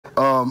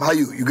How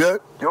you? You good?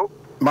 Yo.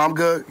 Mom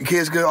good? Your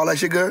kids good? All that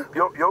shit good?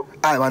 Yo. All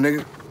right, my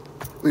nigga.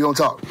 We gonna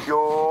talk.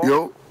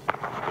 Yo.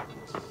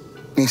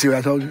 You see what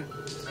I told you?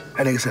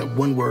 That nigga said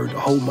one word the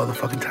whole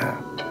motherfucking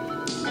time.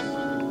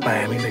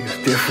 Miami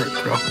niggas different,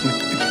 bro.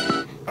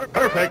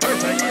 Perfect.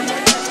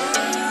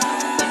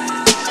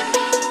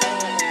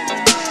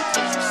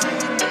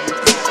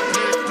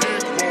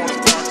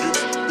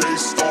 They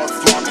start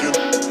flocking.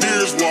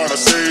 Here's what I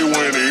say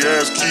when they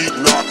ass keep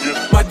knocking.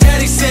 My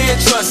daddy said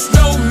trust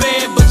no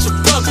man but your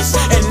brothers,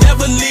 and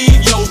never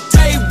leave your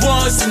day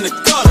ones in the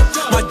gutter.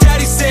 My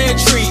daddy said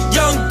treat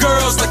young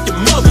girls like your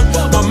mother.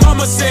 My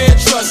mama said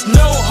trust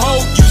no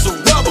hoe, use a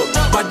rubber.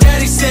 My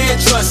daddy said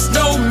trust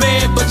no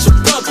man but your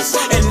brothers,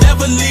 and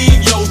never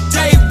leave your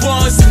day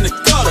ones in the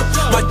gutter.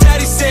 My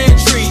daddy said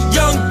treat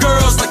young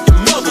girls like your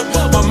mother.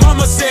 My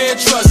mama said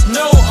trust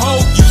no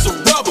hoe, use a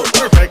rubber.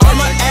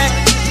 I'ma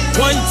act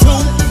 1,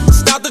 2,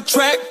 stop the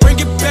track, bring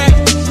it back.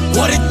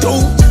 What it do?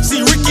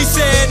 See, Ricky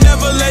said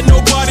never let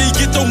nobody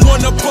get the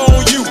one up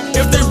on you.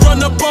 If they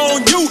run up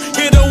on you,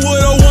 hit them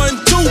with a 1,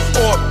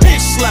 2 or a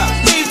bitch slap.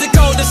 Leave the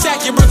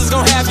cul-de-sac, your brother's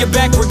gon' have your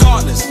back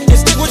regardless. And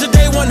stick with your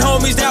day one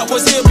homies that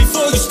was here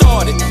before you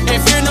started. And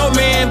fear no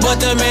man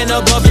but the man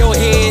above your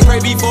head.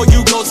 Pray before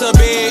you go to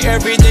bed,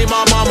 everything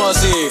my mama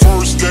said.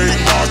 First they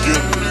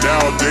knocking,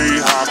 now they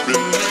hopping.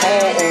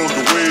 All on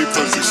the way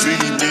cause they see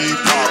me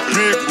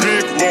popping.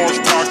 Big, large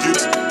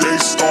pockets, they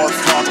start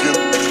flocking.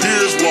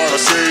 Here's what I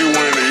say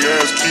when they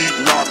ass keep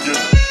knocking.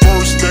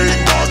 First they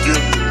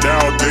knocking,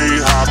 now they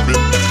hopping.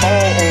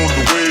 All on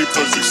the way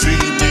cause they see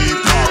me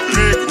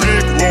popping.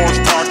 Big, large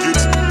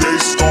pockets, they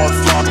start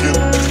flocking.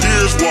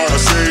 Here's what I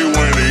say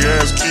when they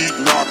ass keep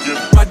knocking.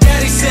 My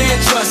daddy said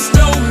trust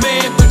no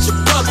man but your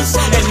brothers,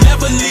 and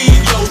never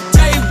leave your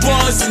day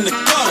ones in the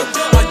gutter.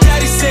 My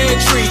daddy said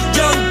treat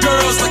young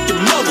girls like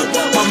your mother.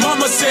 My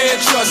mama said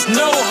trust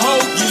no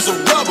hoe, use a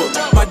rubber.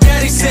 My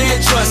daddy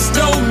said trust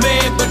no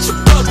man but your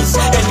brothers,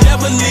 and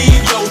never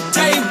leave your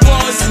day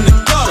ones in the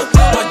gutter.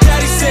 My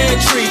daddy said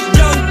treat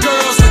young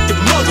girls like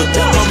your mother.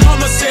 My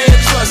mama said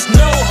trust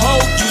no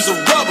hoe, use a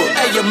rubber.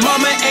 Hey, your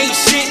mama ain't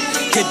shit,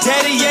 your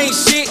daddy ain't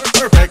shit.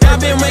 I've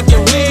been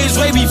making waves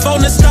way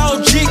before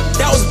nostalgic.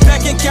 That was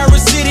back in Carol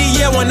City,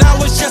 yeah, when I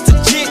was just a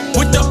chick.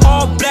 With the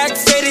all black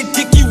faded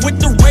dicky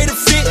with the way to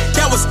fit.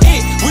 That was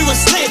it, we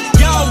was lit,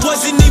 y'all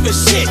wasn't even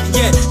shit.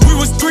 Yeah,